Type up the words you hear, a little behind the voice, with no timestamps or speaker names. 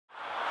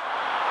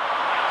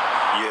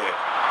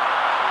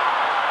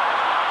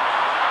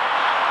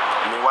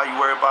why you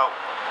worry about.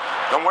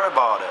 Don't worry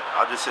about all that.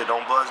 I just said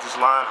don't buzz this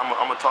line. I'm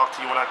gonna talk to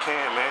you when I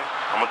can, man.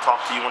 I'm gonna talk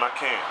to you when I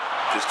can.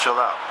 Just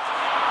chill out.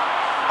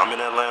 I'm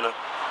in Atlanta.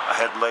 I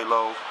had to lay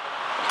low.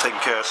 I'm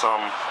taking care of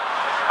something.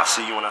 I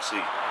see you when I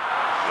see you. You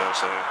know what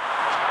I'm saying?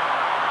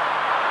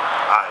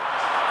 Alright.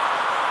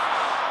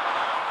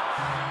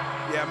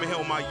 Yeah, I'm here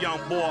with my young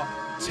boy,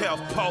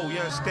 Tef Poe, you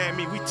understand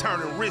me? We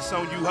turning wrists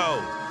on you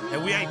hoes.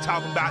 And we ain't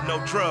talking about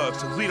no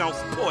drugs, cause we don't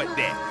support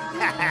that.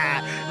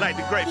 Like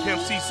the great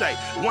Pimp C say,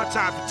 one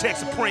time for Tech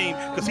Supreme,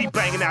 cause he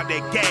banging out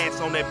that gas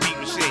on that beat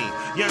machine.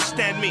 You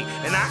understand me?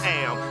 And I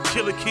am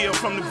Killer Kill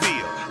from the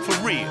Ville, for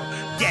real.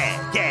 Yeah,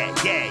 yeah,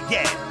 yeah,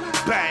 yeah.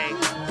 Bang,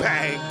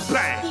 bang,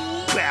 bang,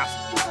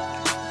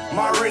 bastard.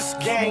 My wrist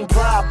game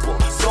proper,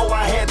 so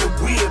I had to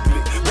whip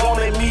it.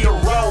 Wanted me a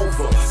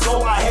Rover,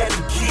 so I had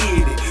to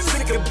get it.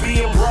 Sick of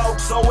being broke,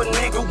 so a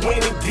nigga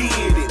went and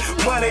did it.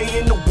 Money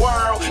in the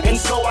world, and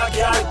so I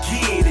gotta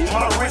get it.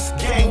 My wrist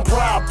game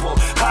proper,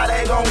 how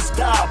they gon'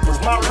 stop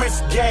us? My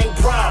wrist game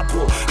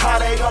proper, how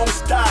they gon'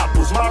 stop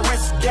us? My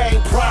wrist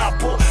game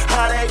proper,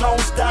 how they gon'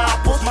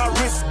 stop us? My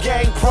wrist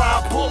game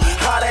proper,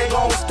 how they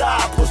gon'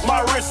 stop us?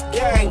 My wrist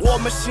game War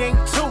Machine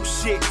 2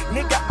 shit,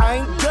 nigga I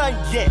ain't done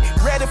yet.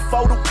 Ready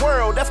for the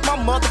world, that's my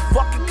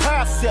motherfucking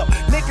concept.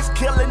 Niggas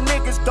killing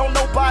niggas, don't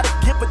nobody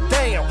give a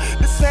damn.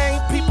 The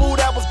same people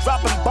that was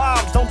dropping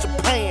bombs on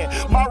Japan.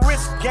 My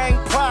wrist game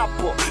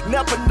proper,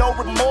 never no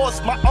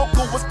remorse. My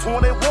uncle was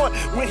 21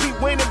 when he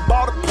went and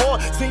bought a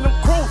Porsche. Seen him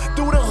cruise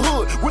through the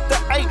hood with the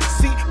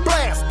AC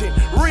blasting.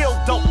 Real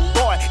dope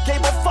boy,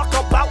 gave a fuck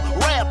about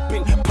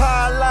rapping.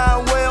 Pine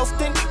line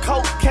Wellston,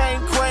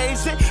 cocaine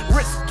crazy.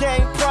 Wrist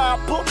game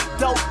proper,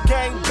 dope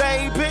game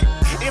baby.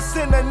 It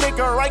send a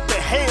nigga right to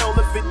hell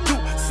if it do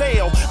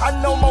sell. I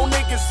know more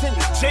niggas in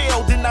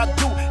jail than I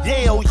do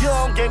Yale.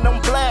 Young and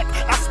I'm black,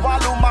 I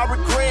swallow my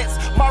regrets.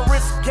 My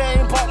wrist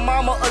game bought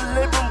mama a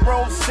living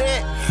room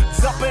set.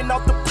 Jumping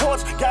off the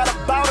porch, got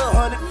about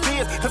 100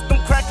 fears. Cause them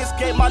crackers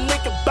gave my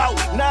nigga about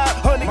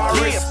 900 My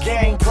years. wrist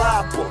game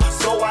proper,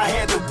 so I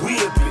had to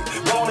whip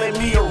it. Wanted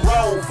me a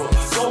Rover,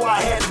 so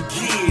I had to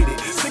get it.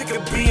 Sick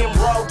of being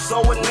broke, so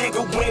a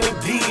nigga went and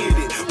did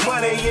it.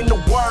 Money in the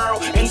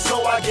world, and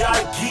so I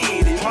gotta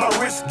get it. My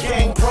wrist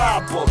game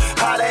proper,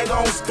 how they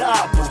gon'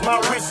 stop us? My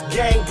wrist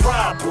game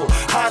proper,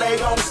 how they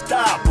gon'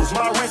 stop us?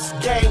 My wrist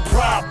game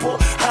proper,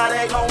 how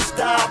they gon'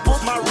 stop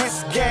us? My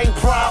wrist game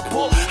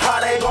proper, how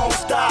they gon'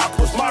 stop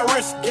us? My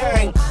wrist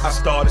game. I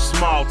started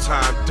small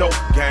time, dope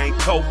gang,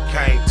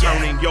 cocaine,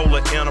 turning Yola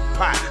in a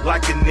pot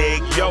like an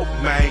egg yolk,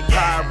 man.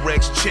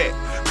 Pyrex check,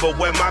 but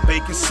where my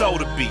baking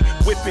soda be?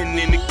 Whipping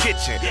in the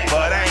kitchen,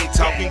 but I ain't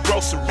talking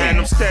grocery. And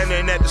I'm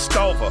standing at the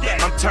stove,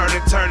 I'm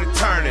turning.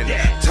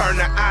 Turn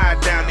the eye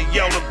down to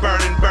Yola,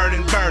 burning.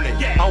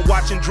 I'm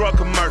watching drug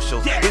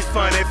commercials, it's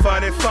funny,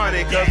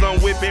 cause I'm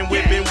whipping,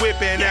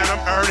 and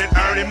I'm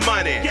earning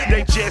money.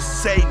 They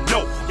just say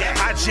no,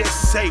 I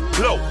just say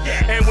blow.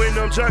 And when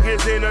them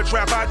junkies in the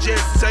trap, I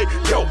just say,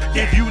 yo,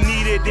 if you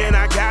need it, then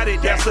I got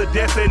it. That's a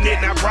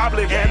definite, not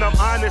probably. And I'm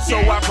honest, so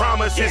I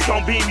promise it's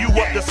gon' beam you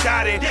up the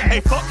sky. Hey,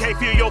 fuck can't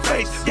feel your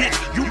face, bitch,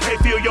 you can't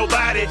feel your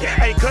body.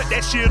 Ain't cut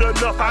that shit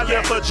enough, I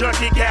left a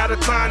junkie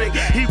catatonic.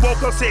 He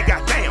woke up, said,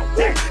 goddamn,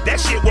 whoa, that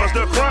shit was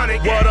the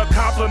chronic. What a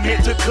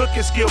compliment to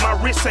cooking skill,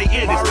 my wrist say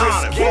it is honor.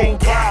 My wrist game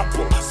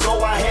proper,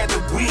 so I had to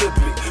whip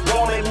it.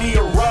 Wanted me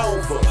a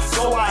Rover,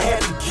 so I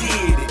had to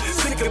get it.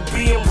 Sick of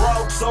being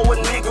broke, so a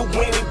nigga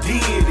went and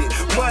did it.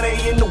 Money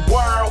in the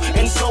world,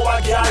 and so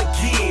I gotta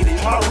get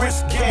it. My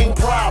wrist game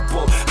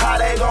proper, how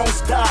they gon'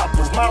 stop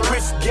us? My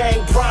wrist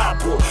game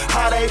proper,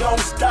 how they gon'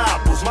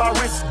 stop us? My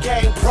wrist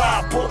game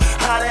proper,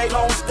 how they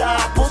gon'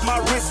 stop us? My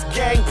wrist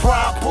game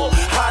proper,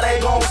 how they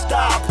gon'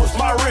 stop us?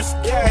 My wrist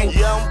game.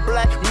 Young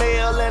black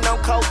male and I'm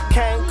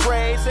cocaine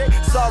crazy.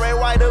 Sorry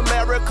white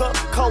America,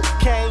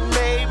 cocaine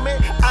made me.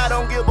 I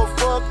don't give a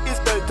fuck, it's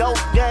the dope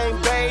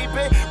game,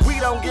 baby. We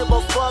don't give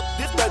a fuck,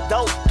 this the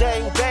dope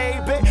game,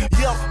 baby.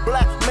 Young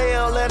black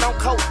male and I'm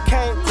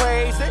cocaine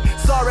crazy.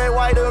 Sorry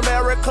white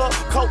America,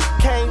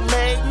 cocaine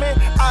made me.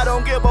 I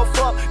don't give a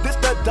fuck, this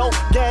the dope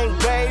game,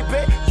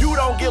 baby. You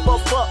don't give a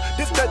fuck,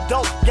 this the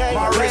dope game, baby.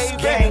 My wrist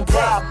game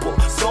proper,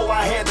 so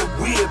I had to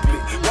whip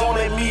it.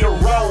 Wanted me a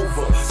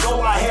Rover,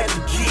 so I had to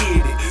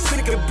get it.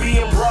 Sick of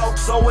being broke,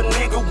 so a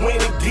nigga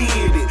went and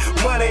did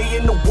it. Money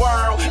in the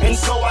world, and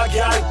so I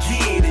gotta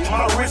get it.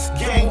 My wrist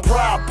game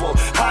proper,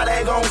 how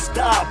they gon'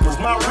 stop us?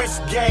 My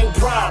wrist game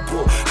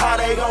proper, how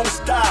they gon'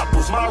 stop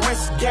us? My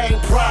wrist game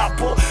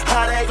proper,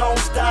 how they gon'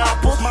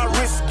 stop us? My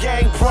wrist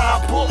game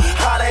proper,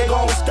 how they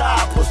gon'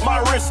 stop us? My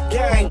wrist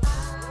game.